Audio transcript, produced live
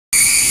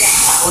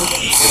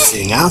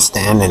See, now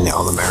Stan and the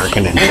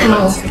All-American and he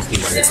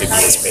wanted to be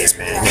a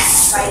spaceman.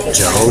 And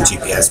Joe,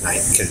 GPS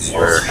night, because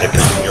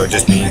you're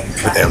just being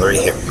with Hillary,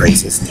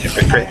 racist,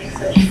 hypocrite,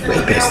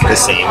 rapist, the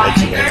same that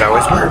you guys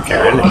always were.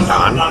 Karen and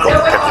Don,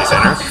 Golden Pepsi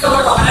Center,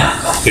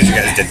 because you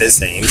guys did the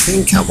same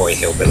thing. Cowboy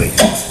Hillbilly,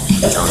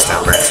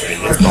 Jonestown,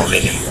 Pennsylvania,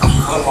 Baldwin,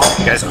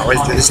 you guys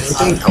always do the same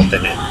thing.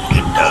 Elton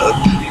and Doug.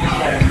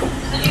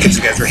 Because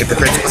you guys were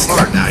hypocrites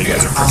before, now you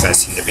guys are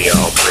professing to be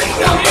all pretty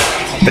young.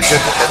 But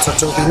that's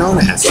what you'll be known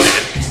as, man.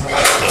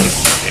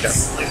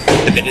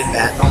 Admitted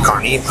that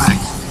Carney Black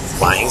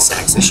lying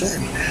sacks of shit.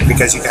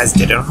 Because you guys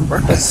did it on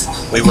purpose.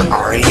 We were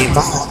already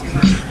involved.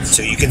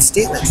 So you can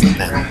steal it from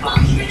them.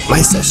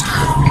 My sister.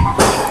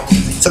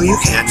 So you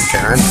can,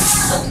 Karen,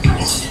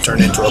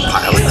 turn into a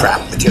pile of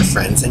crap with your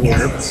friends and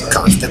your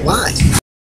constant lies.